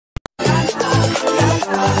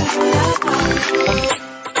Good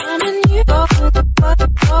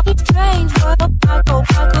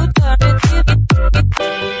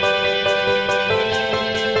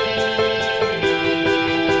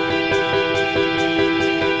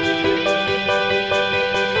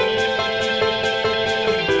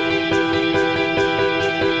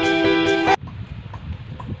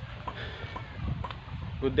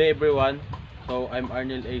day everyone. So I'm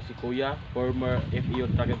Arnel A. Sikuya, former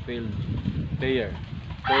FEU track and field player.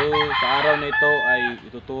 So sa araw na ito ay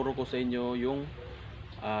ituturo ko sa inyo yung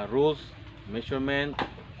rules, measurement,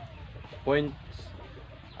 points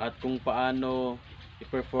at kung paano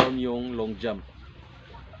i-perform yung long jump.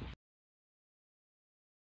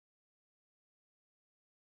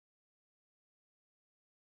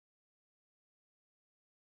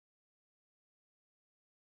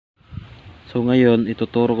 So ngayon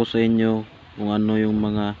ituturo ko sa inyo kung ano yung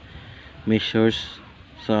mga measures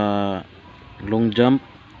sa long jump,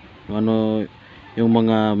 kung ano yung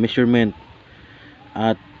mga measurement,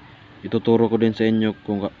 at ituturo ko din sa inyo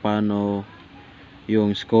kung paano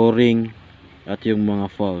yung scoring at yung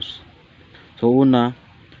mga fouls. So una,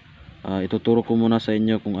 ituturo ko muna sa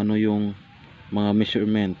inyo kung ano yung mga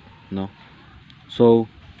measurement, no? So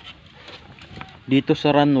dito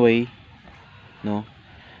sa runway, no,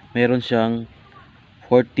 meron siyang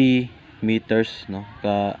 40 meters, no,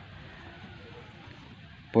 40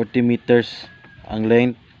 meters ang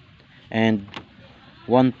length and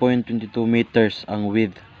 1.22 meters ang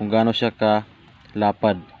width, kung gaano siya ka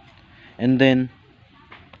lapad. And then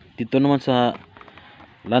dito naman sa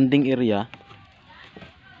landing area,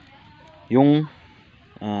 yung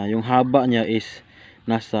haba niya is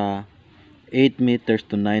nasa 8 meters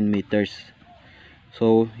to 9 meters.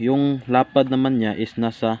 So yung lapad naman niya is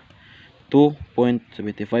nasa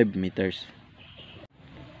 2.75 meters.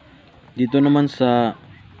 Dito naman sa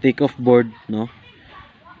take-off board, no,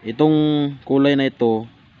 itong kulay na ito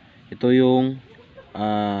yung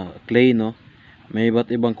clay, no. May iba't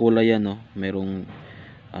ibang kulay yan, no. Merong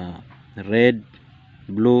red,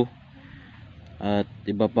 blue at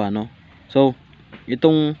iba pa, no. So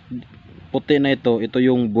itong puti na ito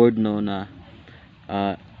yung board, no, na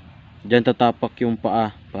diyan tatapak yung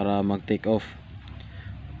paa para mag take off.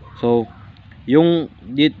 So yung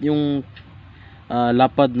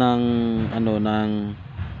lapad ng ng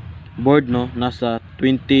board, no, nasa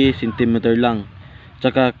 20 cm lang.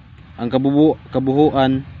 Tsaka ang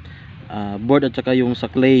kabuhuan board at saka yung sa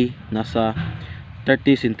clay nasa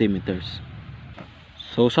 30 cm.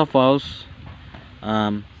 So sa fouls,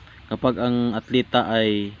 kapag ang atleta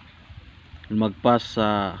ay magpas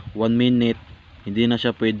sa 1 minute, hindi na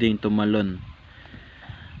siya pwedeng tumalon.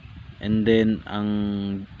 And then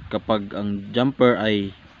kapag ang jumper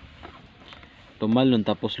ay tumalon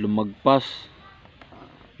tapos lumagpas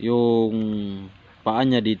yung paa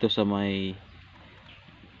niya dito sa may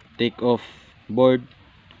take off board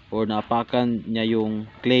or naapakan niya yung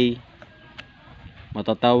clay,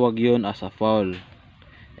 matatawag yun as a foul.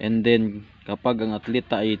 And then kapag ang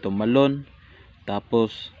atleta ay tumalon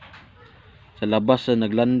tapos sa labas na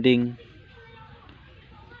naglanding,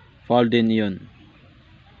 foul din yun.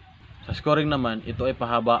 Sa scoring naman, ito ay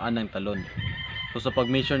pahabaan ng talon. So sa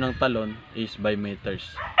pag-measure ng talon is by meters.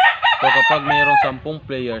 So kapag mayroong 10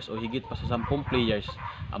 players o higit pa sa 10 players,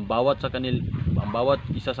 ang bawat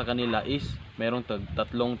isa sa kanila is mayroong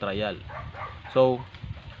tatlong trial. So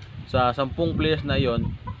sa 10 players na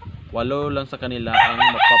yon, 8 lang sa kanila ang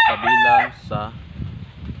mapapabilang sa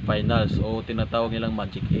finals o tinatawag nilang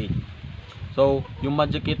Magic 8. So yung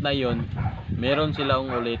Magic 8 na yon, meron silang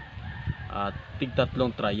ulit tig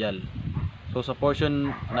tatlong trial. So sa portion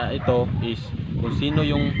na ito is kung sino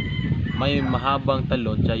yung may mahabang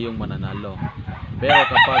talon, siya yung mananalo. Pero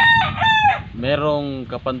kapag merong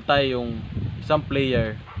kapantay yung isang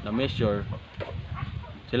player na measure,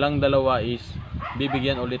 silang dalawa is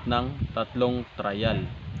bibigyan ulit ng tatlong trial.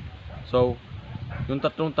 So yung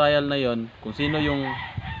tatlong trial na yon, kung sino yung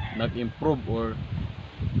nag-improve or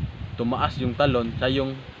tumaas yung talon, siya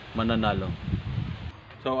yung mananalo.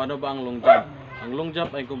 So ano ba ang long jump? Ang long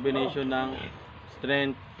jump ay combination ng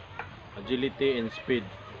strength, agility, and speed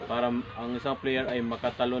para ang isang player ay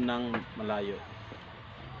makatalon ng malayo.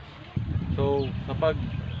 So kapag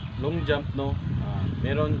long jump, no,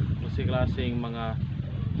 meron kasi klaseng mga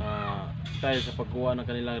style sa pagkuha ng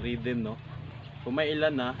kanilang rhythm, no. Kung may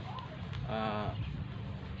ilan na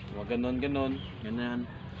gumaganon ganyan,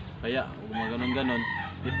 kaya gumaganon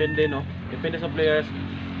depende, no, depende sa players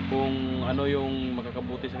kung ano yung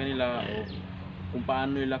makakabuti sa kanila o kung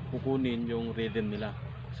paano nila kukunin yung rhythm nila.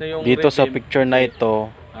 Dito sa picture na ito,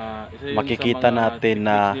 makikita natin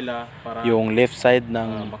na yung left side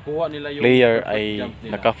ng player ay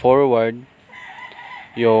naka-forward,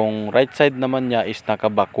 yung right side naman niya is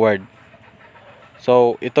naka-backward.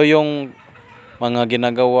 So ito yung mga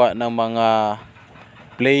ginagawa ng mga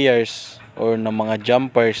players or ng mga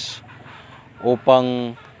jumpers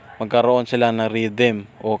upang magkaroon sila ng rhythm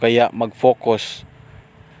o kaya mag-focus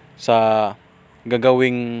sa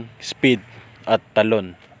gagawing speed at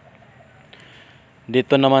talon.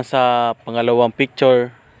 Dito naman sa pangalawang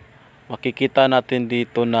picture, makikita natin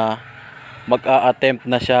dito na mag-a-attempt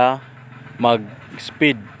na siya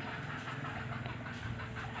mag-speed.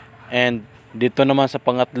 And dito naman sa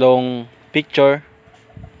pangatlong picture,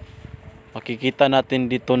 makikita natin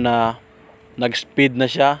dito na nag-speed na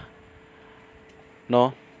siya,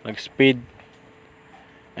 no? Nag-speed.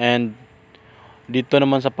 And dito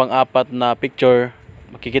naman sa pang-apat na picture,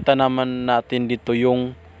 makikita naman natin dito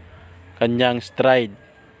yung kanyang stride,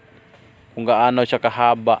 kung gaano siya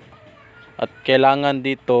kahaba. At kailangan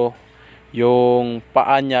dito yung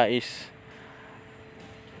paa niya is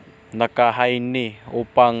naka-high knee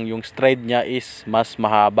upang yung stride niya is mas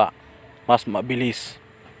mahaba, mas mabilis.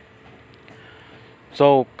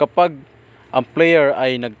 So kapag ang player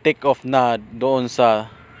ay nag-take off na doon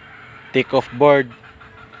sa take off board,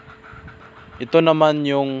 ito naman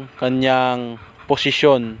yung kanyang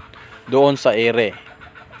posisyon doon sa ere.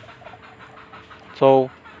 So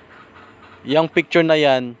yung picture na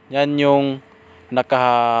yan yung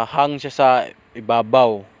nakahang siya sa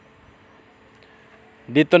ibabaw.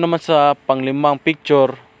 Dito naman sa panglimang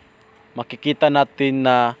picture, makikita natin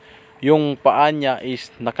na yung paa niya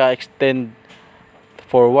is naka-extend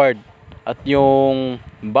forward at yung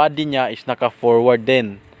body niya is naka-forward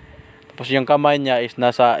din. Tapos yung kamay niya is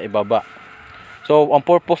nasa ibaba. So ang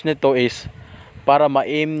purpose nito is para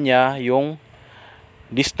ma-aim niya yung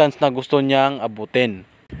distance na gusto niyang abutin.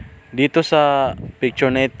 Dito sa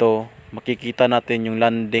picture na ito, makikita natin yung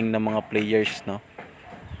landing ng mga players, no?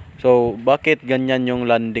 So bakit ganyan yung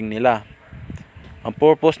landing nila? Ang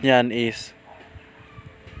purpose niyan is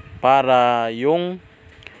para yung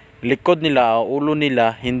likod nila o ulo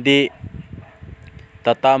nila hindi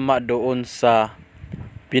tatama doon sa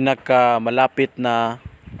pinakamalapit na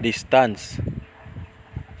distance.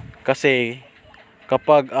 Kasi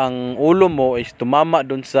kapag ang ulo mo is tumama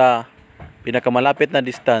dun sa pinakamalapit na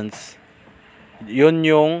distance, yun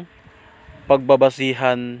yung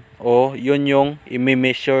pagbabasihan o yun yung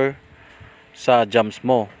i-measure sa jumps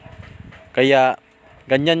mo. Kaya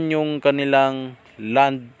ganyan yung kanilang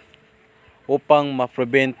land upang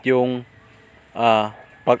ma-prevent yung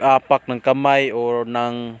pag-apak ng kamay o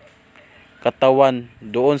ng katawan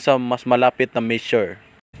doon sa mas malapit na measure.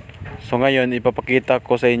 So ngayon ipapakita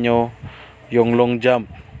ko sa inyo yung long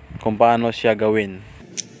jump, kung paano siya gawin.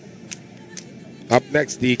 Up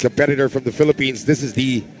next, the competitor from the Philippines. This is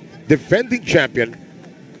the defending champion,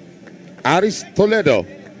 Aris Toledo.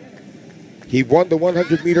 He won the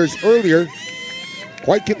 100 meters earlier,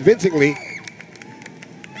 quite convincingly.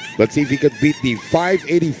 Let's see if he could beat the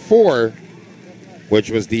 584,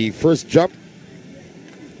 which was the first jump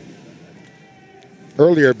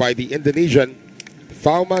earlier by the Indonesian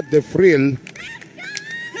Fauma Defril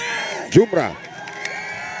Jumra.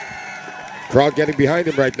 Crowd getting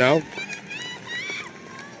behind him right now.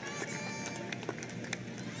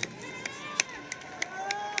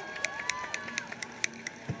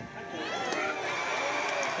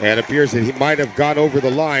 And it appears that he might have gone over the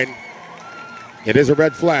line. It is a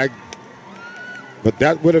red flag, but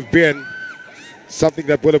that would have been something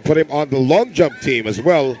that would have put him on the long jump team as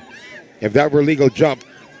well if that were a legal jump.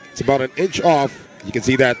 It's about an inch off. You can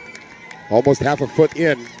see that almost half a foot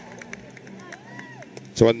in.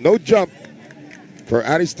 So a no jump for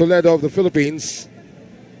Aris Toledo of the Philippines.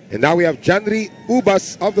 And now we have Janry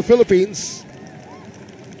Ubas of the Philippines.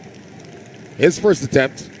 His first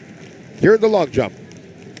attempt here in the long jump.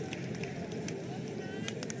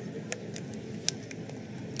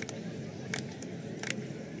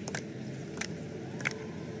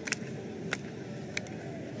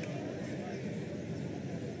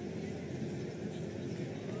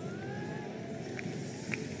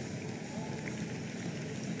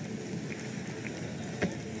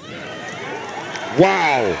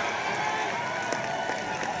 Wow.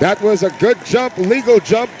 That was a good jump, legal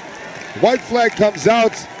jump. White flag comes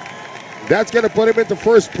out. That's going to put him into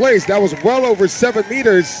first place. That was well over 7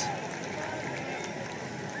 meters.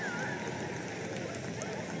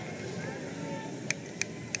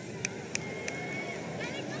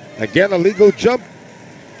 Again, a legal jump.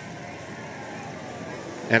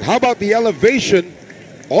 And how about the elevation?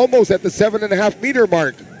 Almost at the 7.5 meter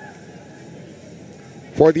mark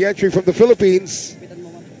for the entry from the Philippines.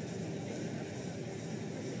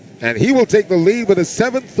 And he will take the lead with a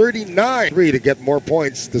 7:39 to get more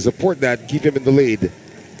points to support that, keep him in the lead.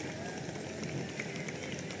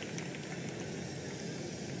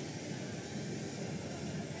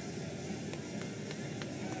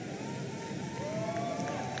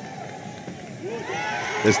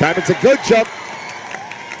 This time it's a good jump.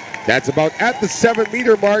 That's about at the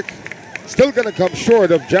 7-meter mark. Still going to come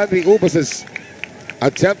short of Jandry Ubas's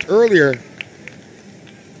attempt earlier.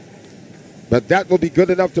 But that will be good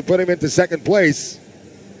enough to put him into second place.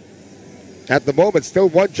 At the moment, still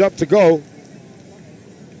one jump to go.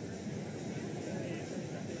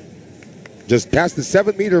 Just past the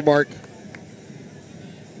 7-meter mark.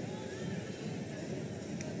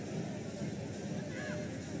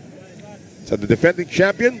 So the defending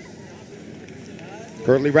champion,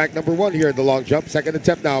 currently ranked number 1 here in the long jump. Second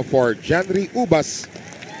attempt now for Jandry Ubas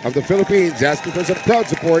of the Philippines, asking for some crowd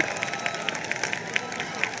support.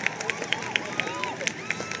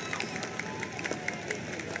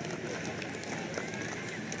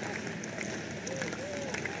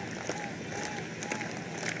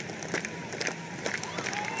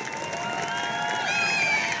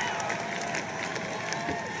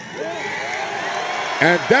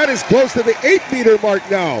 And that is close to the 8-meter mark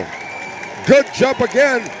now. Good jump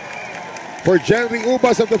again for Jandry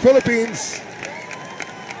Ubas of the Philippines.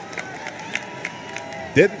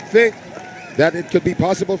 Didn't think that it could be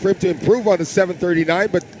possible for him to improve on the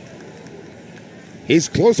 7:39, but he's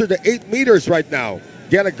closer to 8 meters right now.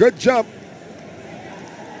 Get a good jump.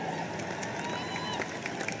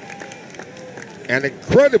 An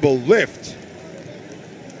incredible lift.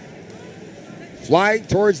 Flying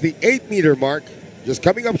towards the 8-meter mark. Just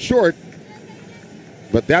coming up short,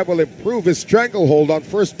 but that will improve his stranglehold on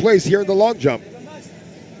first place here in the long jump.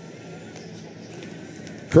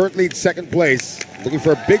 Currently in second place, looking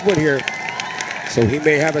for a big one here, so he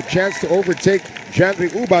may have a chance to overtake Jandry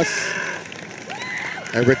Ubas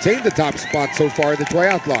and retain the top spot so far in the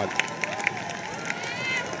triathlon.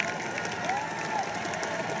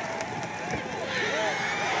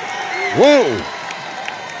 Whoa!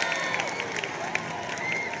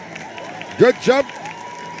 Good jump.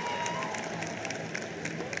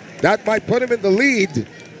 That might put him in the lead.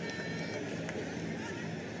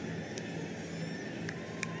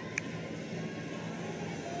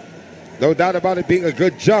 No doubt about it being a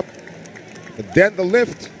good jump. But then the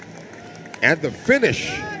lift and the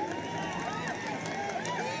finish.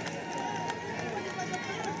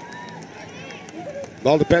 It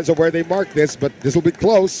all depends on where they mark this, but this will be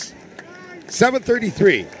close.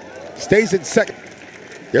 7:33. Stays in second.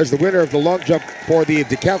 There's the winner of the long jump for the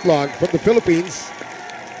decathlon from the Philippines,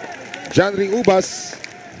 Jandry Ubas,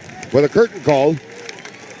 with a curtain call.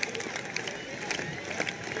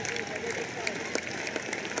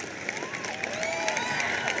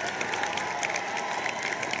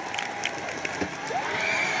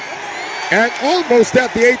 And almost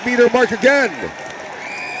at the 8-meter mark again.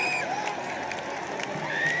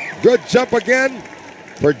 Good jump again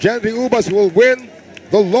for Jandry Ubas, who will win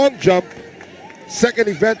the long jump. Second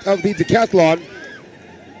event of the decathlon.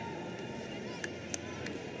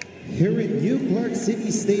 Here in New Clark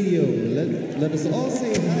City Stadium, let us all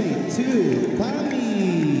say hi to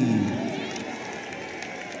Bobby.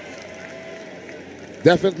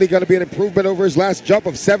 Definitely going to be an improvement over his last jump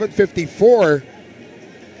of 7:54.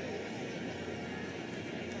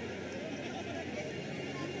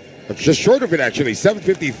 It's just short of it actually,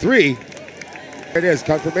 7:53. It is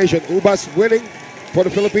confirmation. Ubas winning for the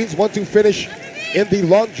Philippines. 1-2 finish in the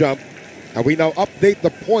long jump. And we now update the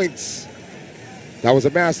points that was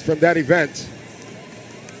amassed from that event.